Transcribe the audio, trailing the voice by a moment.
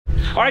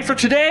All right, so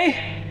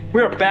today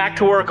we are back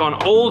to work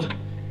on old,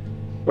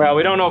 well,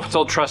 we don't know if it's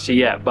old trusty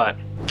yet, but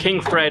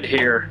King Fred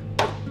here.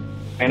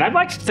 And I'd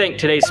like to thank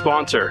today's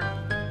sponsor,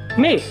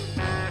 me,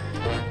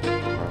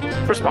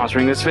 for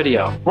sponsoring this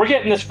video. We're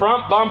getting this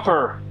front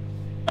bumper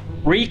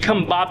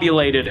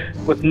recombobulated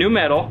with new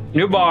metal,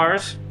 new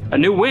bars, a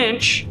new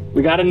winch.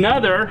 We got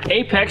another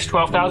Apex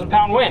 12,000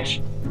 pound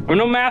winch. I'm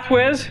no math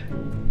whiz,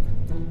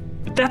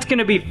 but that's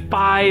gonna be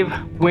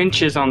 5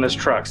 winches on this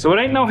truck. So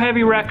it ain't no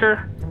heavy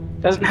wrecker,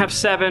 doesn't have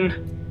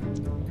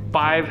 7.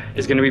 5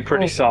 is gonna be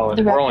pretty solid.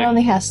 The wrecker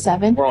only has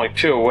 7? We're only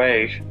 2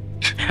 away.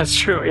 That's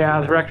true,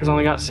 yeah, the wrecker's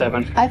only got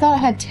 7. I thought I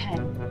had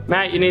 10.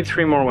 Matt, you need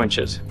 3 more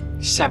winches.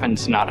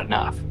 7's not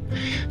enough.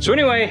 So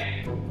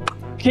anyway,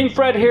 King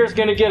Fred here is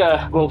gonna get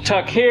a little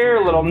tuck here,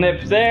 a little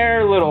nip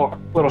there,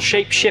 little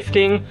shape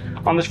shifting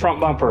on this front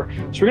bumper.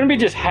 So we're gonna be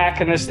just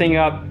hacking this thing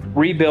up,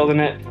 rebuilding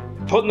it,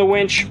 putting the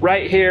winch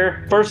right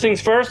here. First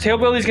things first,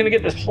 Hillbilly's gonna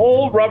get this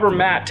whole rubber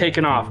mat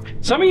taken off.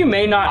 Some of you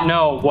may not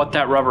know what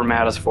that rubber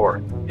mat is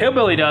for.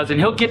 Hillbilly does, and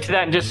he'll get to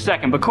that in just a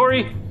second. But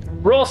Corey,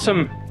 roll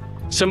some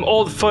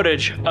old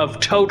footage of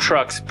tow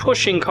trucks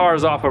pushing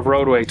cars off of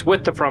roadways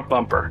with the front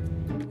bumper.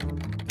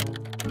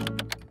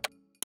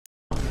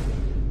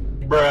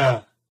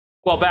 Bruh.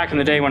 Well, back in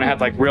the day when I had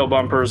like real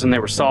bumpers and they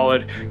were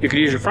solid, you could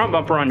use your front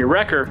bumper on your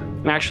wrecker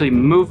and actually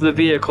move the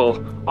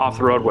vehicle off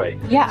the roadway.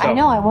 Yeah, So- I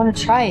know, I want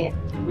to try it.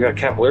 We got a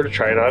Cavalier to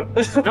try it on.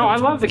 No, I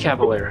love the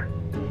Cavalier.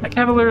 That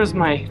Cavalier is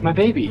my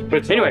baby.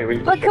 But anyway,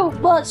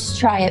 Let's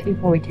try it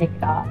before we take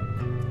it off.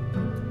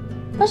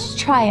 Let's just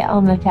try it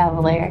on the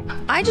Cavalier.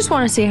 I just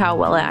want to see how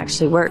well it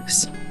actually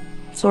works.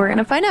 So we're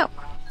gonna find out.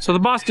 so the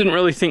boss didn't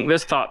really think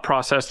this thought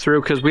process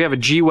through because we have a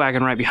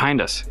G-Wagon right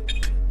behind us.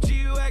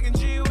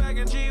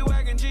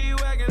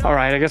 All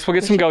right, I guess we'll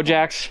get some Go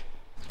Jacks.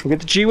 We'll get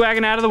the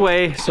G-Wagon out of the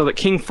way so that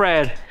King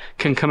Fred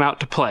can come out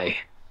to play.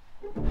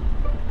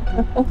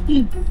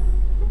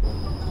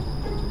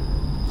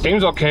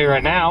 Seems okay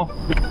right now.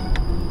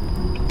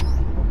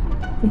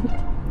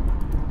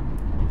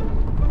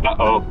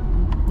 Uh-oh.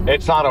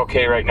 It's not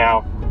okay right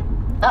now.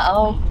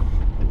 Uh-oh.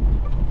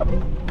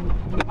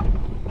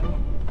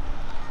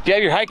 Do you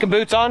have your hiking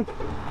boots on?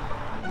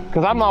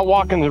 Because I'm not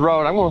walking the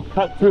road. I'm going to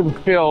cut through the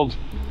field,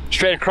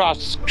 straight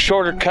across,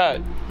 shorter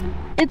cut.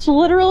 It's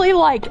literally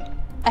like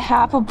a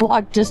half a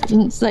block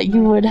distance that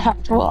you would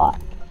have to walk.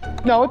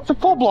 No, it's a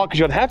full block because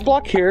you got half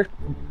block here,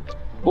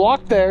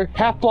 block there,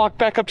 half block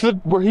back up to the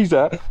where he's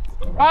at.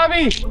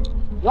 Robby!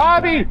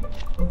 Robby!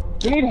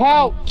 We need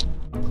help!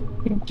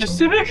 Just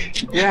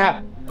Civic?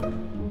 Yeah.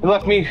 It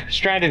left me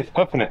stranded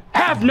hoofing it.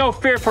 Have no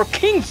fear, for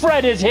King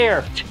Fred is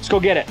here. Let's go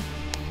get it.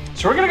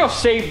 So we're gonna go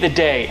save the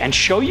day and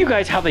show you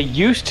guys how they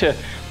used to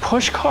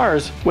push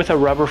cars with a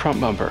rubber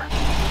front bumper.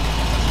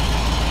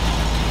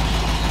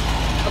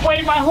 I've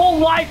waited my whole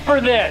life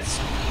for this.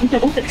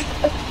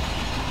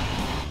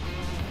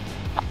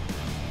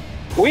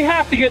 We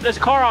have to get this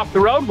car off the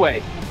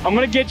roadway. I'm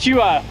gonna get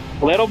you a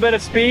little bit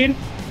of speed.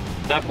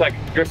 Not like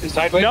drifting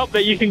sideways? Nope,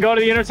 that you can go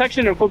to the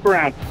intersection and flip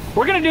around.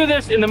 We're gonna do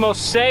this in the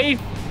most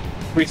safe,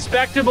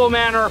 respectable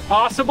manner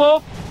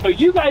possible so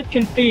you guys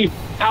can see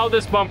how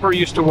this bumper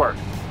used to work.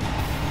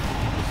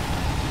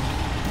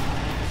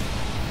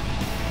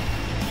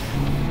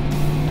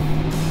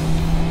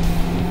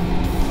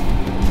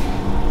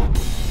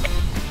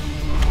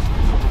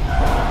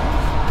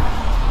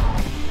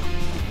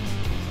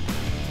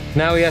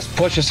 Now he has to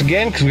push us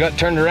again because we got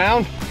turned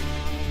around.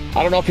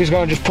 I don't know if he's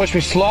going to just push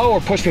me slow or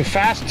push me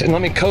fast and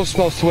let me coast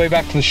most of the way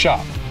back to the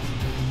shop.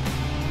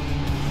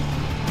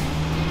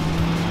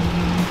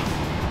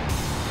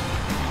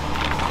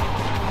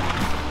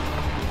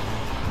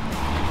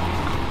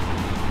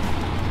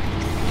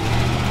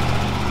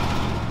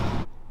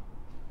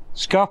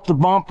 Scuffed the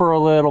bumper a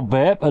little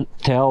bit, but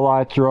tail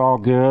lights are all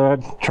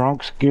good,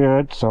 trunk's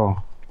good, so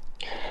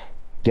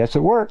guess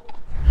it worked.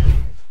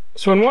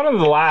 So in one of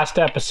the last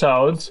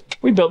episodes,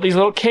 we built these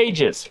little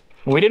cages.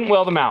 We didn't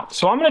weld them out.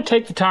 So I'm gonna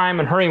take the time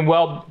and hurry and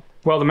weld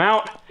them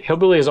out.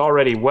 Hillbilly has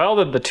already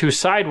welded the 2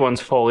 side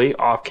ones fully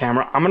off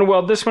camera. I'm gonna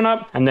weld this one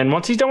up, and then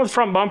once he's done with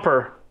front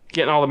bumper,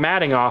 getting all the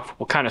matting off,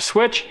 we'll kind of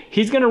switch.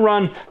 He's gonna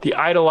run the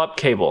idle up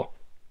cable.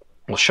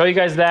 We'll show you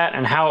guys that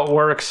and how it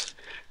works.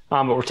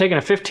 But we're taking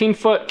a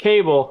 15-foot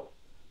cable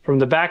from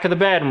the back of the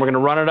bed and we're gonna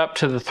run it up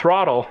to the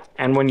throttle.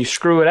 And when you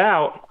screw it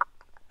out,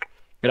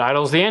 it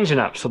idles the engine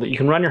up so that you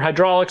can run your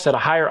hydraulics at a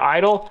higher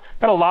idle.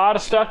 Got a lot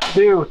of stuff to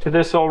do to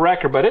this old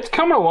wrecker, but it's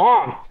coming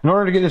along. In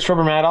order to get this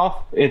rubber mat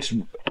off, it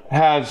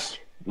has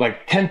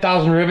like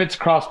 10,000 rivets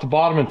across the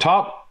bottom and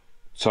top.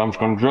 So I'm just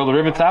going to drill the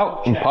rivets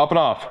out and pop it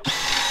off.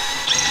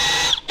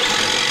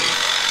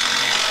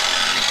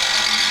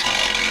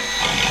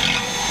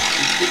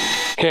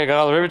 Okay, I got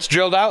all the rivets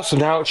drilled out, so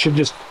now it should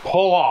just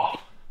pull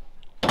off.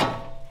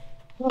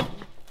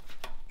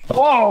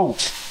 Whoa!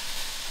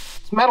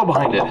 It's metal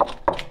behind it.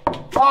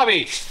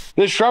 Robby,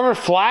 this rubber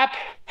flap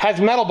has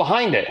metal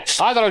behind it.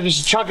 I thought it was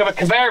just a chunk of a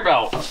conveyor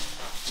belt.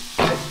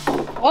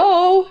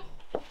 Oh!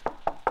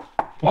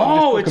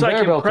 Oh, it's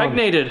like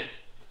impregnated.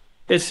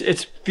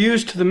 It's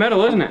fused to the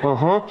metal, isn't it?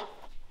 Uh-huh.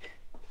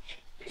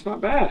 It's not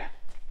bad.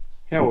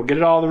 Yeah, we'll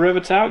get all the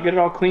rivets out, get it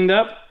all cleaned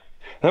up.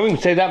 Then we can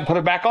save that and put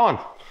it back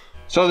on.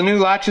 So the new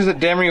latches that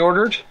Damry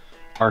ordered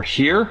are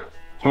here.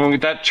 So I'm gonna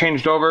get that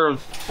changed over.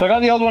 So I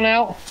got the old one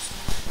out,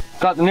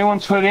 got the new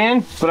ones put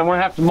in, but I'm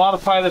gonna have to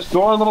modify this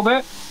door a little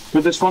bit for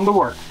this one to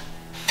work.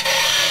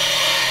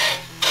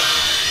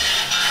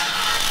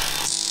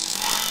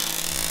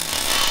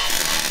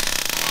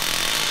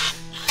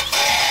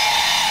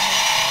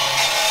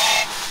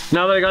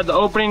 Now that I got the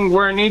opening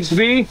where it needs to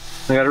be,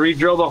 I gotta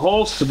re-drill the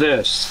holes to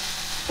this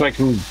so I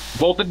can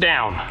bolt it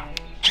down.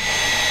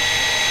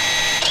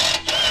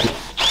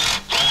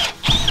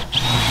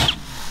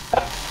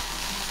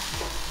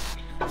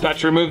 Got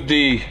to remove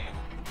the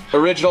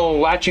original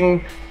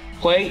latching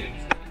plate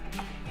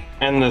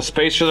and the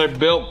spacer that I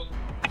built,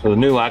 so the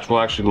new latch will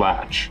actually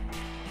latch.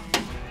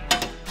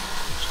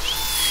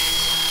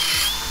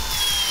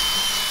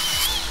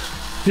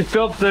 Just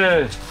built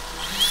the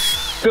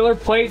filler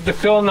plate to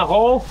fill in the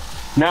hole.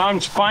 Now I'm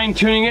fine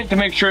tuning it to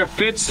make sure it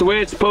fits the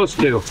way it's supposed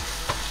to.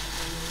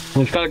 I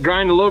just gotta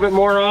grind a little bit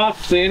more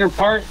off the inner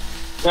part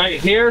right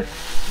here.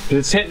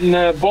 It's hitting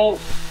the bolt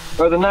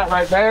or the nut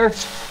right there.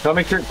 Gotta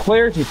make sure it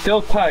clears and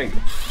still tight.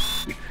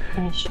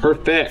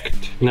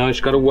 Perfect. Now I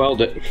just gotta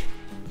weld it.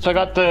 So I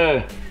got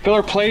the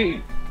filler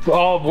plate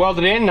all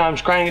welded in. Now I'm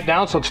just grinding it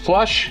down so it's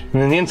flush, and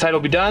then the inside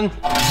will be done.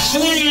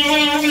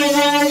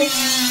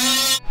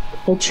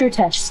 The true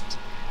test.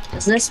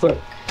 Does this work?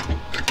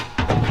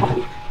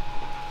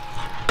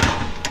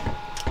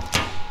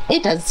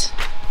 It does.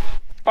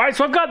 All right,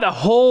 so I've got the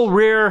whole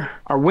rear,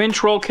 our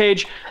winch roll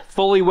cage,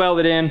 fully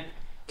welded in.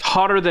 It's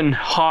hotter than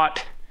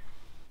hot.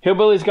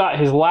 Hillbilly's got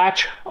his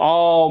latch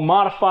all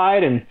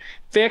modified and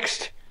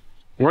fixed.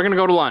 We're gonna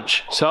go to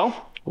lunch, so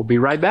we'll be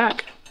right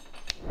back.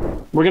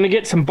 We're gonna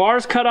get some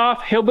bars cut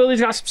off.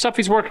 Hillbilly's got some stuff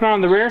he's working on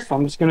in the rear, so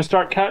I'm just gonna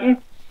start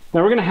cutting.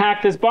 Then we're gonna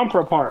hack this bumper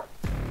apart.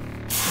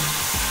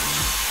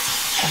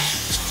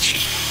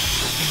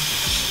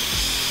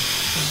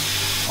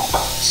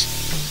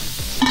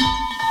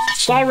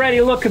 It's already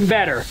looking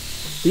better.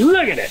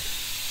 Look at it.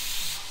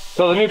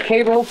 So the new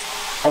cable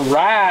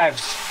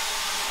arrives.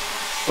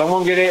 So I'm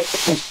gonna get it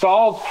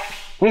installed.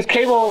 This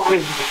cable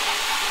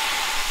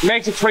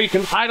makes it where you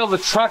can idle the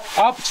truck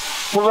up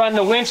to run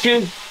the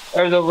winches,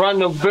 or to run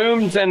the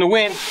booms and the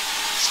winch,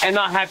 and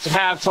not have to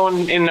have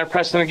someone in there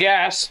pressing the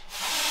gas.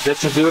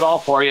 This will do it all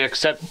for you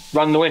except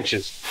run the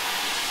winches.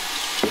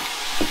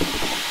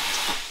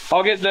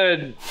 I'll get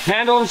the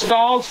handle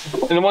installed,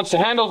 and then once the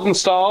handle's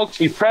installed,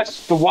 you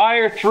press the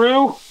wire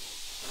through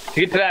to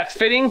get to that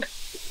fitting.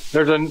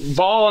 There's a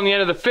ball on the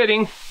end of the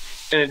fitting,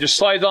 and it just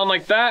slides on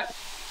like that.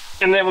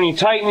 And then when you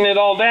tighten it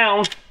all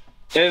down,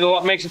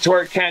 it makes it to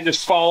where it can't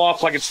just fall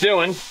off like it's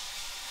doing.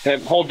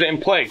 And it holds it in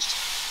place.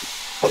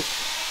 And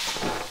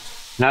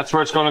that's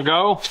where it's gonna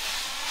go.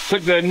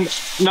 Took the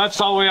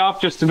nuts all the way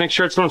off just to make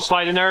sure it's gonna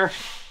slide in there,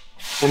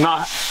 and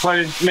not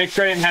try to make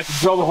sure I didn't have to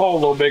drill the hole a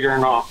little bigger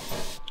and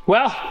off.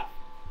 Well,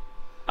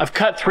 I've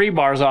cut 3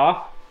 bars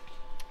off.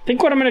 I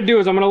think what I'm gonna do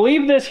is I'm gonna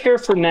leave this here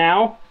for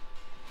now,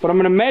 but I'm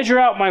gonna measure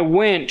out my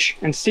winch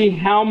and see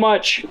how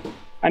much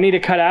I need to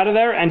cut out of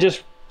there and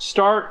just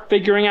start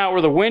figuring out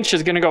where the winch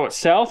is gonna go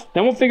itself.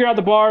 Then we'll figure out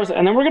the bars,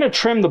 and then we're gonna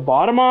trim the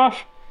bottom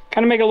off,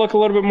 kind of make it look a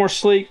little bit more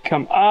sleek,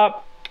 come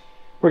up.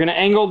 We're gonna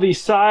angle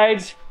these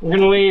sides. We're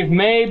gonna leave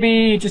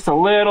maybe just a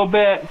little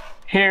bit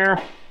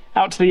here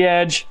out to the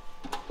edge.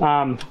 So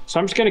I'm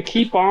just gonna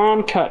keep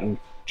on cutting.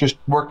 Just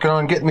working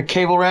on getting the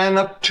cable ran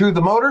up to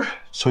the motor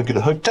so we get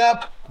it hooked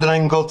up. Then I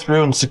can go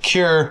through and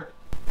secure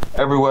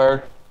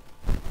everywhere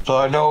so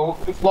I know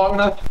it's long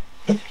enough.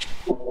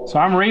 So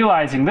I'm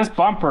realizing this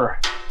bumper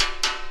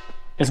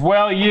is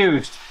well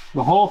used.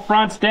 The whole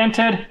front's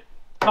dented,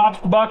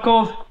 top's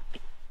buckled.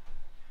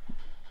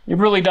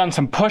 You've really done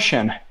some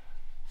pushing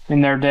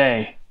in their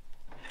day.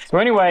 So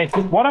anyway,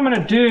 what I'm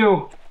gonna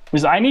do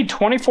is I need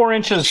 24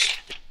 inches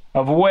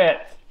of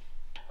width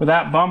for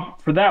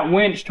that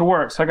winch to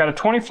work. So I got a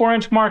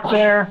 24-inch mark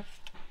there.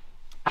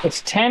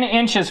 It's 10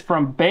 inches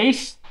from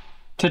base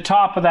to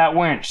top of that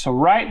winch. So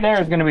right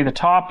there is gonna be the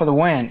top of the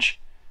winch.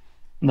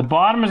 And the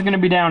bottom is gonna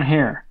be down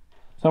here.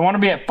 So I wanna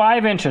be at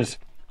 5 inches.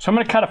 So I'm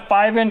gonna cut a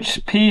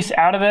 5-inch piece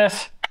out of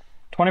this,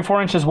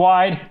 24 inches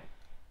wide,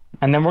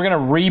 and then we're gonna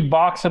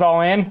re-box it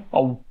all in.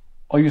 I'll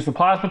use the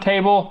plasma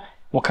table.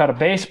 We'll cut a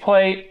base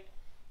plate.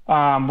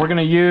 We're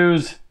gonna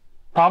use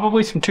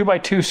probably some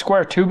 2x2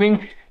 square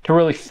tubing to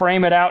really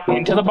frame it out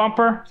into the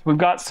bumper. So we've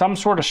got some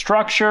sort of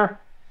structure.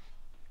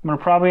 I'm gonna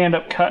probably end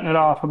up cutting it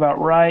off about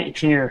right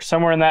here,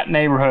 somewhere in that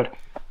neighborhood.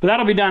 But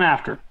that'll be done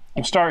after.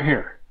 We'll start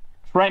here.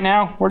 Right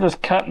now, we're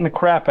just cutting the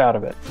crap out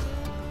of it.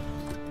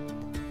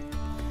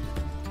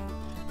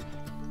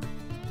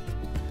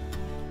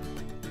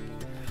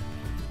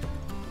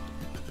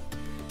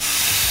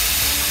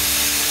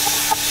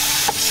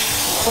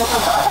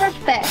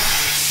 Perfect.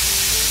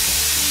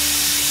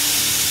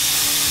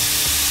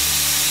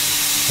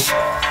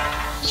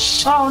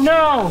 Oh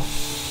no!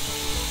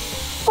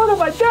 What have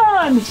I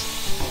done?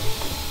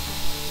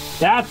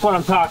 That's what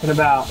I'm talking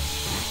about.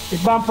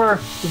 This bumper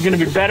is going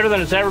to be better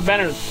than it's ever been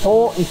in its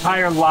whole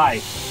entire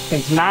life.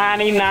 since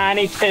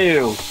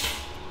 1992.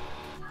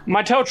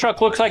 My tow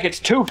truck looks like it's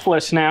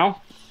toothless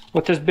now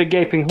with this big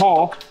gaping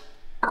hole.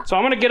 So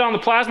I'm gonna get on the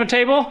plasma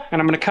table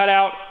and I'm gonna cut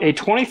out a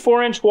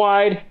 24-inch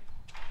wide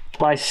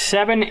by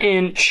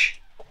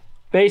 7-inch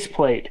base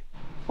plate.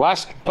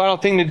 Last final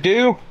thing to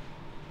do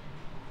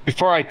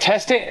before I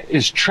test it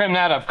is trim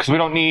that up because we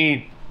don't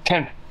need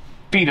 10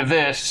 feet of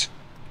this.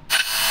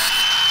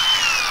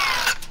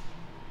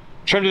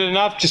 Trimmed it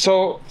enough just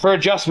so for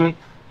adjustment.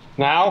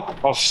 Now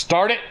I'll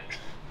start it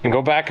and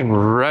go back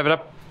and rev it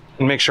up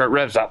and make sure it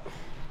revs up.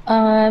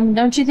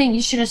 Don't you think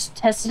you should have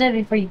tested it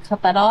before you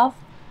cut that off?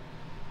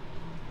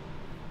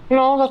 You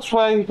know, that's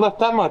why I left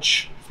that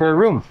much for a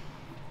room.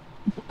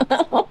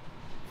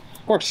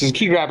 Works as a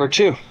key grabber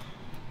too.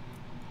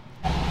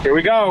 Here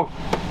we go.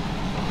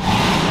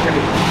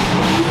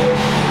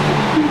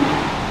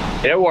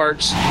 It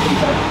works.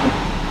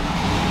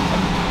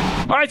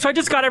 All right, so I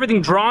just got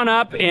everything drawn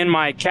up in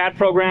my CAD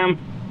program.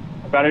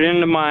 I got it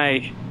into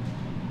my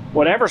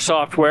whatever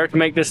software to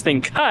make this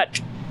thing cut.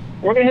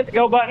 We're gonna hit the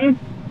go button,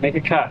 make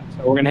it cut.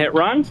 So we're gonna hit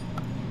run,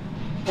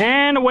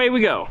 and away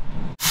we go.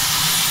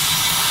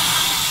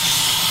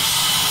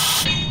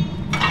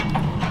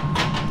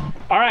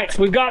 All right,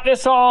 so we've got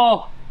this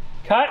all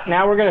cut.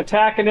 Now we're gonna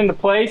tack it into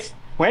place.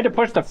 We had to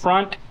push the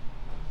front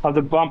of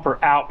the bumper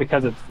out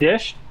because it's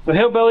dished. The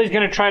Hillbilly's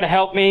gonna try to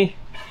help me.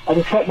 I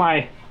just put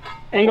my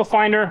angle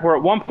finder, we're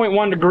at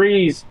 1.1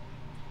 degrees,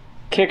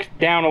 kicked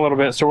down a little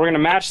bit. So we're gonna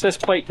match this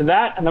plate to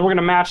that, and then we're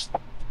gonna match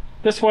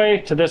this way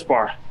to this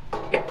bar.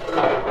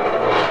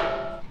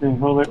 And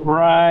hold it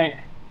right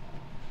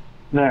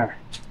there.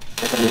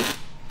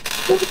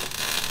 We're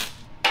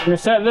gonna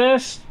set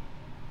this,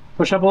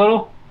 push up a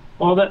little,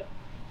 hold it.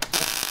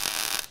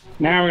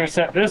 Now we're gonna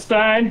set this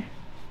side,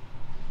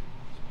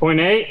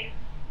 0.8.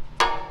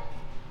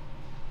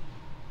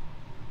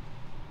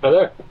 Right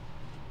there.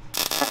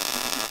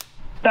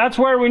 That's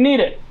where we need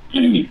it.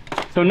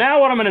 So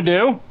now what I'm gonna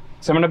do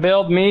is I'm gonna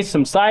build me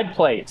some side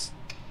plates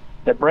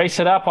that brace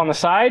it up on the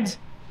sides.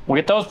 We'll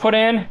get those put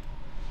in,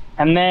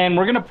 and then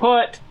we are gonna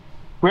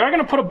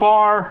put a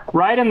bar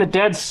right in the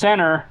dead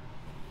center,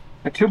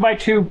 a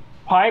 2x2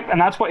 pipe, and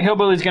that's what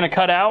Hillbilly's gonna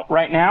cut out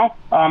right now.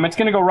 It's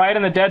gonna go right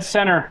in the dead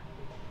center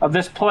of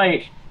this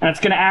plate, and it's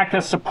gonna act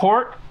as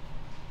support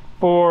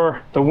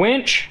for the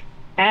winch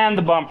and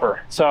the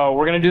bumper. So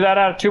we're gonna do that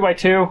out of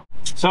 2x2.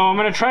 So I'm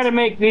gonna try to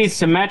make these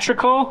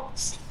symmetrical.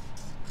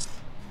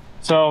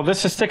 So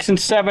this is 6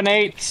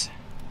 7/8,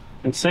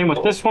 and same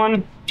with this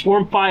one,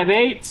 4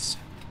 5/8.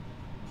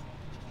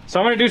 So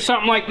I'm gonna do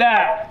something like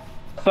that.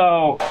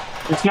 So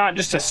it's not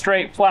just a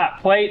straight flat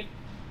plate.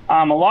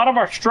 A lot of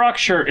our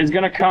structure is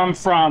gonna come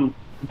from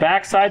the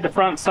back side, the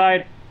front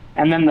side,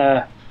 and then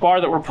the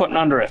bar that we're putting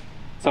under it.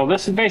 So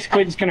this is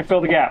basically just gonna fill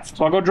the gaps.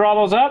 So I'll go draw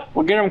those up,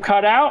 we'll get them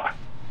cut out.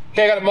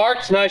 Okay, I got it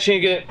marked. Now I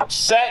should get it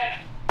set.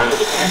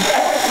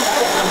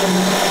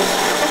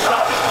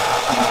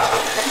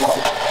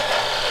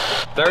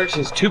 Theirs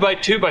is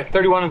 2x2 by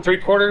 31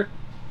 3/4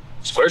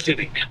 square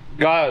tubing.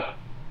 Got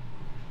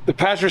the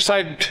passenger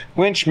side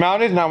winch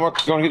mounted. Now we're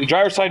going to get the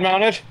driver's side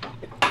mounted.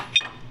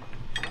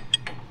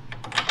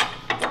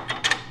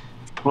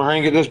 We're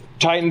going to get this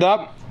tightened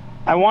up.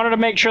 I wanted to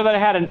make sure that I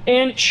had 1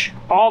 inch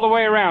all the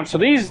way around. So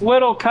these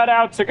little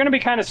cutouts are going to be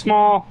kind of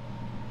small.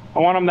 I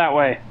want them that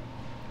way.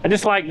 I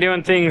just like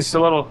doing things a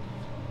little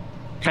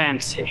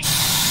fancy.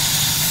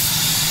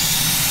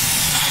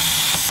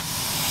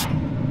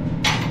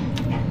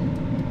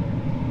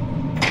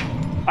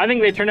 I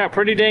think they turned out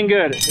pretty dang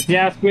good. If you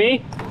ask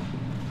me,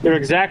 they're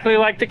exactly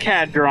like the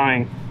CAD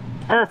drawing.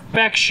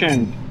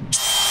 Perfection.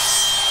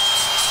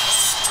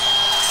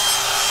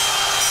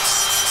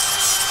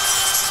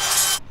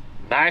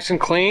 Nice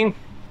and clean.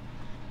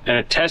 And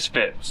a test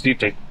fit. See if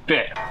they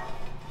fit.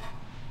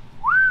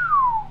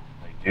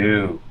 They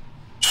do.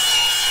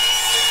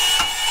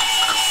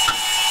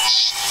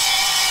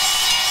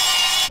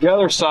 The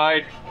other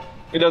side,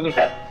 it doesn't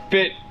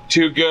fit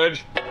too good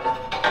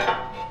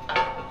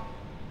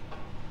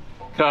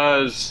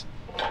because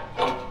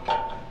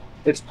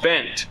it's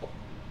bent.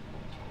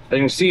 As you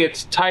can see,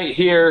 it's tight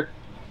here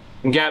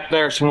and gap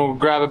there, so we'll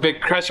grab a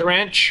big crescent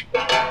wrench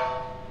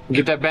and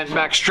get that bent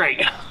back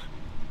straight.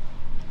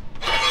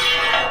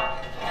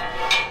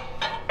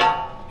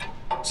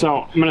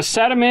 So I'm gonna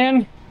set them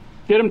in,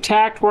 get them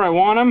tacked where I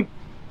want them,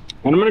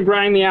 and I'm gonna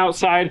grind the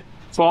outside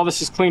so all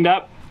this is cleaned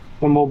up.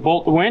 Then we'll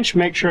bolt the winch,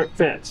 make sure it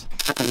fits.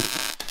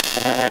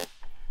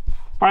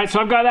 All right, so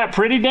I've got that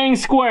pretty dang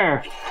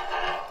square.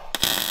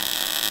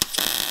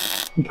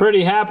 I'm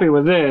pretty happy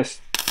with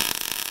this.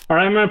 All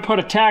right, I'm gonna put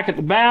a tack at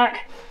the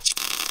back.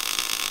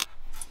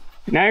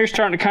 Now you're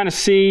starting to kind of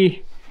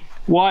see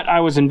what I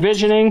was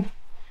envisioning.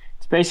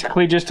 It's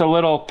basically just a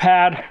little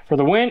pad for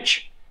the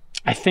winch.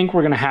 I think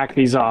we're gonna hack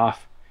these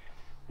off.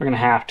 We're gonna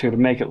have to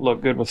make it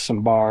look good with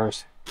some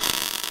bars.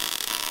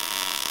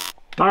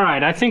 All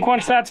right, I think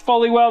once that's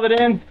fully welded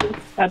in,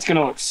 that's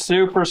gonna look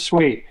super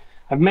sweet.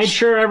 I've made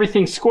sure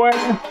everything's square.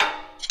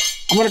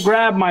 I'm gonna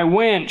grab my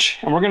winch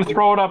and we're gonna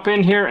throw it up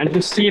in here and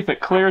just see if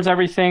it clears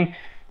everything.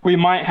 We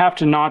might have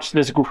to notch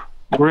this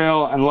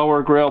grill and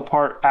lower grill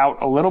part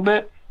out a little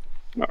bit.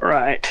 All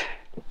right.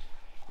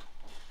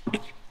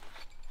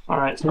 All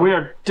right, so we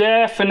are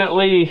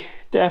definitely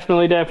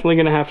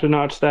gonna have to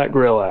notch that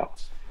grill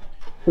out.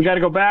 We gotta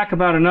go back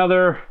about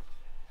another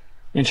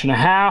 1.5 inches.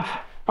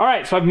 All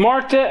right, so I've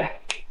marked it.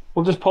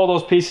 We'll just pull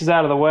those pieces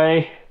out of the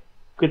way,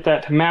 get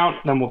that to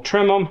mount, then we'll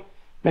trim them,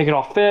 make it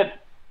all fit.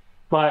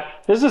 But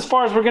this is as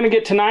far as we're gonna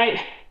get tonight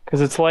because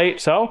it's late,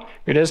 so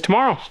it is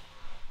tomorrow.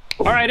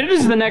 All right, it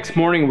is the next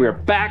morning. We are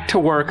back to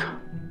work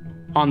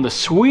on the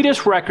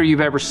sweetest wrecker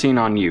you've ever seen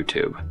on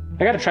YouTube.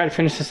 I gotta try to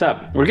finish this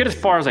up. We'll get as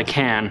far as I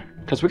can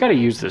because we gotta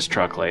use this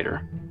truck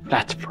later.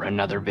 That's for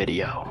another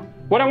video.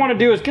 What I wanna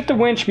do is get the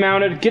winch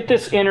mounted, get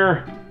this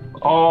inner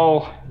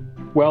all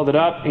welded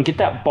up and get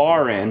that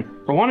bar in.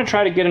 I wanna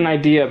try to get an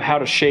idea of how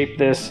to shape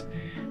this,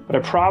 but I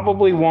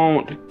probably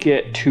won't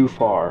get too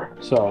far.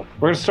 So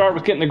we're gonna start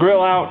with getting the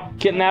grill out,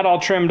 getting that all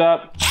trimmed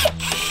up.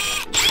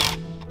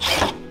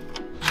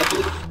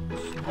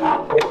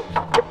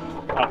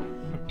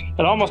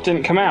 It almost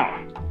didn't come out.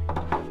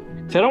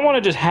 So I don't wanna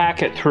just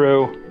hack it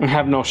through and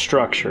have no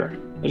structure.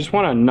 I just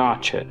wanna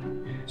notch it.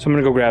 So I'm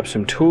gonna go grab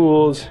some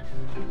tools.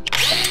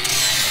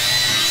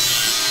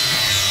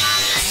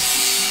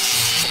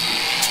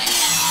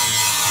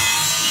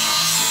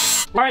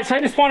 All right, so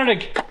I just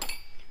wanted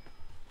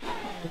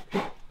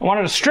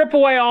to strip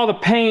away all the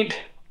paint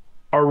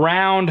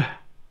around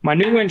my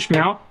new winch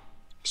mount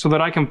so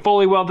that I can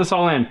fully weld this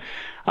all in.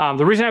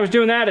 The reason I was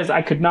doing that is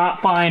I could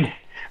not find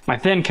my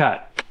thin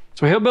cut.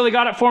 So Hillbilly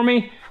got it for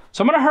me.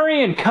 So I'm gonna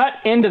hurry and cut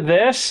into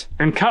this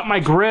and cut my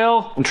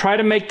grill and try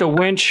to make the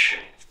winch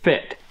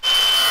fit.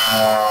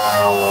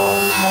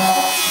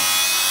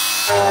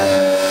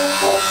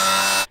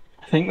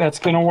 I think that's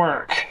gonna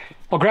work.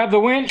 I'll grab the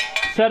winch,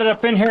 set it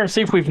up in here and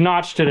see if we've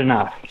notched it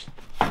enough.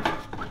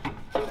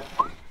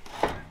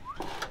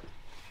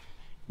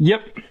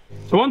 Yep.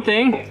 So one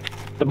thing,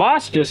 the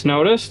boss just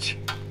noticed,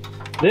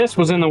 this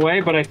was in the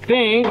way, but I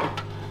think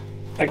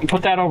I can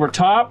put that over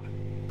top,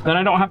 then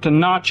I don't have to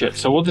notch it.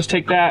 So we'll just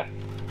take that,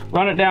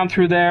 run it down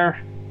through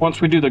there. Once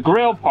we do the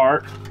grill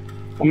part,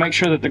 we'll make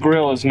sure that the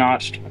grill is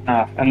notched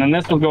enough. And then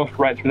this will go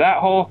right through that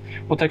hole.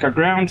 We'll take our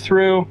ground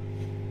through,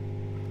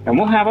 and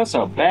we'll have us a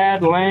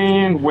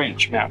Badland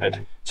winch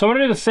mounted. So I'm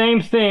gonna do the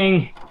same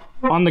thing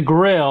on the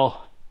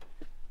grill.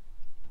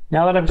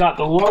 Now that I've got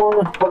the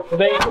lower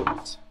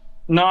base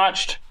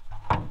notched,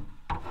 I'm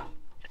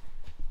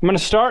gonna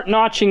start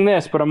notching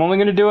this, but I'm only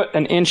gonna do it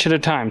 1 inch at a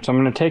time. So I'm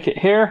gonna take it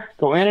here,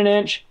 go in 1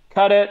 inch,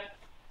 cut it,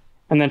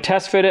 and then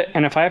test fit it.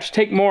 And if I have to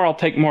take more, I'll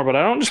take more, but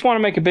I don't just wanna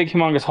make a big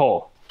humongous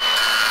hole.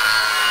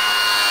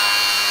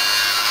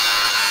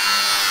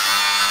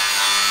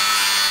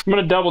 I'm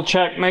gonna double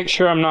check, make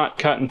sure I'm not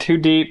cutting too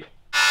deep.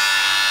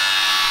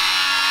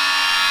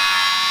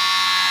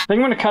 I think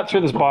I'm gonna cut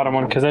through this bottom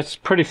one because that's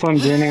pretty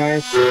flimsy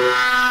anyway.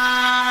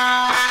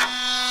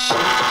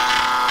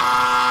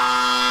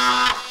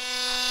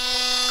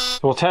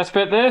 So we'll test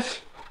fit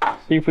this,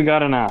 see if we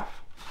got enough.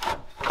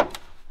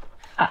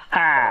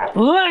 Ha-ha!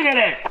 Look at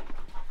it! I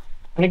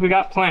think we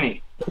got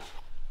plenty.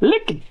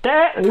 Look at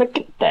that, look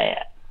at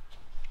that.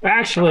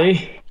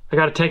 Actually, I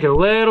gotta take it a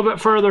little bit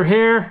further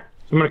here.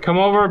 I'm gonna come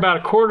over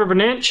about 1/4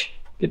 inch,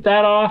 get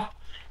that off.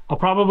 I'll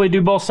probably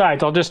do both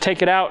sides. I'll just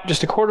take it out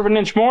just 1/4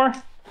 inch more,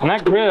 and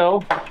that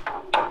grill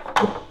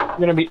is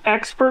gonna be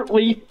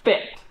expertly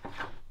fit.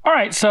 All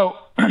right, so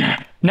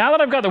now that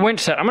I've got the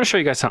winch set, I'm gonna show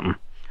you guys something.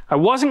 I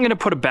wasn't gonna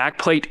put a back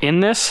plate in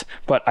this,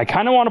 but I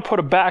kinda wanna put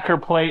a backer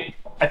plate.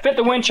 I fit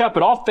the winch up,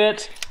 it all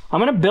fits. I'm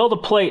gonna build a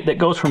plate that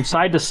goes from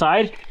side to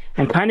side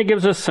and kinda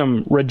gives us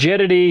some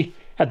rigidity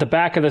at the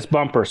back of this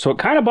bumper. So it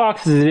kinda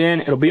boxes it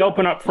in, it'll be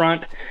open up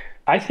front.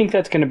 I think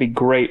that's gonna be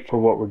great for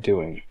what we're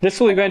doing.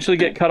 This will eventually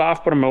get cut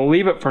off, but I'm gonna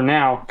leave it for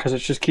now because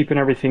it's just keeping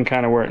everything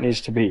kind of where it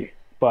needs to be.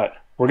 But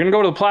we're gonna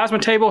go to the plasma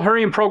table,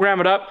 hurry and program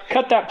it up,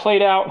 cut that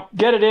plate out,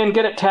 get it in,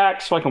 get it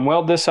tacked so I can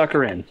weld this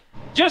sucker in.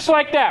 Just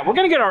like that, we're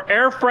gonna get our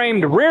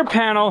airframed rear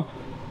panel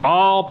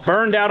all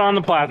burned out on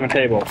the plasma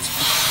table.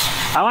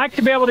 I like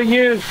to be able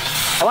to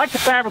I like to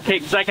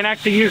fabricate because I can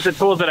actually use the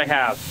tools that I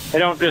have. They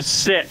don't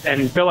just sit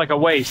and feel like a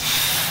waste.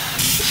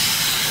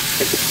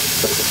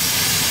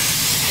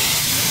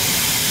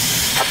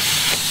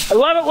 I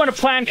love it when a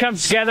plan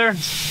comes together.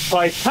 So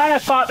I kind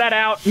of thought that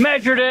out,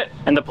 measured it,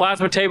 and the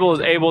plasma table is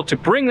able to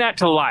bring that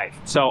to life.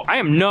 So I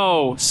am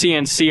no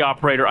CNC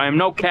operator, I am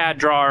no CAD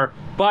drawer,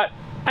 but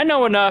I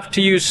know enough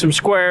to use some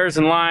squares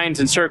and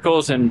lines and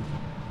circles and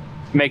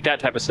make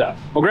that type of stuff.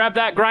 We'll grab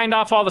that, grind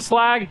off all the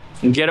slag,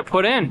 and get it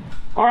put in.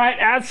 All right,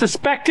 as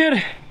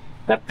suspected,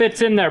 that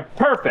fits in there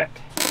perfect.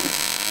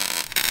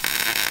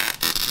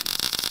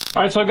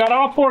 All right, so I got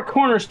all 4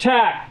 corners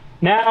tacked.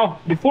 Now,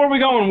 before we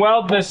go and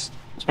weld this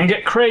and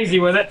get crazy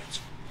with it,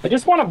 I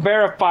just want to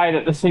verify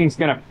that this thing's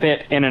gonna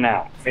fit in and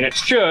out. I mean, it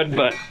should,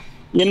 but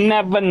you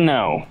never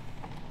know.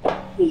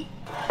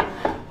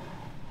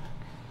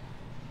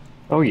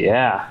 Oh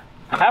yeah.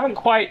 I haven't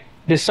quite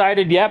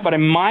decided yet, but I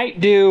might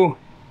do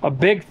a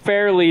big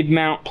fair lead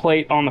mount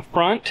plate on the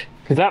front,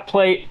 because that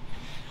plate,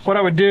 what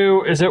I would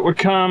do is it would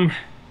come,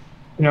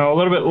 you know, a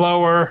little bit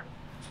lower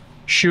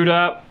shoot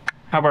up.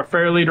 Have our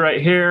fair lead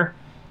right here.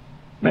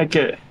 Make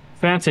it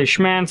fancy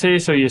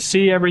schmancy so you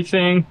see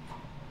everything.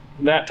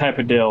 That type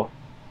of deal.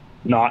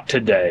 Not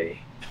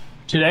today.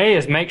 Today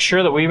is make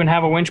sure that we even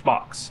have a winch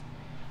box.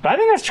 But I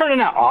think that's turning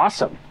out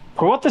awesome.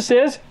 For what this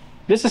is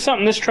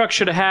something this truck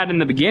should have had in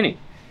the beginning.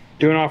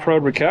 Doing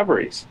off-road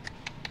recoveries.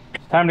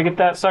 Time to get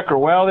that sucker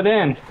welded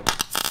in.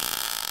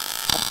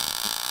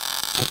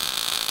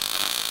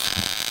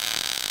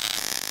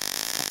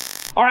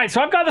 All right,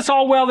 so I've got this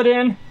all welded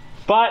in,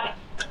 but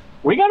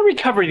we got a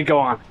recovery to go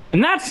on.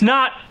 And that's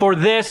not for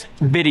this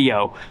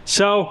video.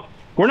 So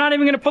we're not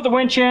even gonna put the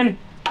winch in.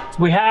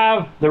 We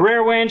have the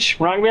rear winch.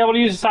 We're not gonna be able to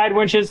use the side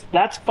winches.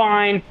 That's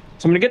fine.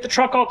 So I'm gonna get the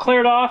truck all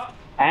cleared off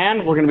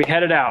and we're gonna be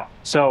headed out.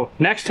 So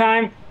next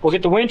time we'll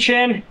get the winch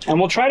in and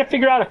we'll try to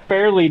figure out a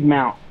fair lead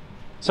mount.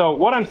 So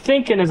what I'm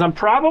thinking is I'm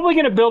probably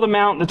gonna build a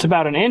mount that's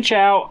about 1 inch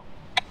out,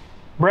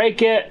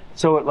 break it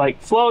so it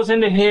like flows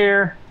into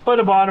here, put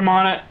a bottom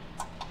on it,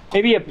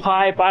 maybe a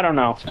pipe, I don't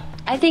know.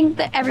 I think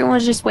that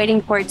everyone's just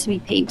waiting for it to be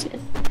painted.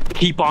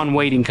 Keep on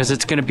waiting because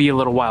it's gonna be a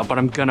little while, but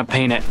I'm gonna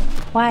paint it.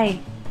 Why?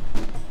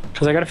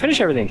 Because I gotta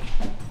finish everything.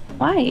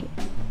 Why?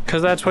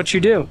 Because that's what you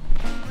do.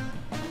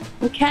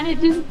 Well, can it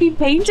just be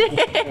painted?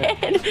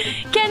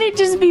 Can it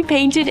just be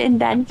painted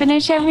and then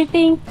finish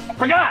everything?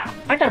 Forgot!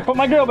 I gotta put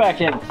my grill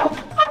back in.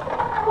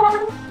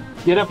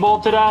 Get it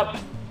bolted up.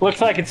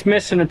 Looks like it's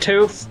missing a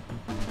tooth.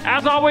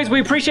 As always,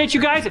 we appreciate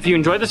you guys. If you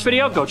enjoyed this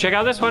video, go check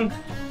out this one.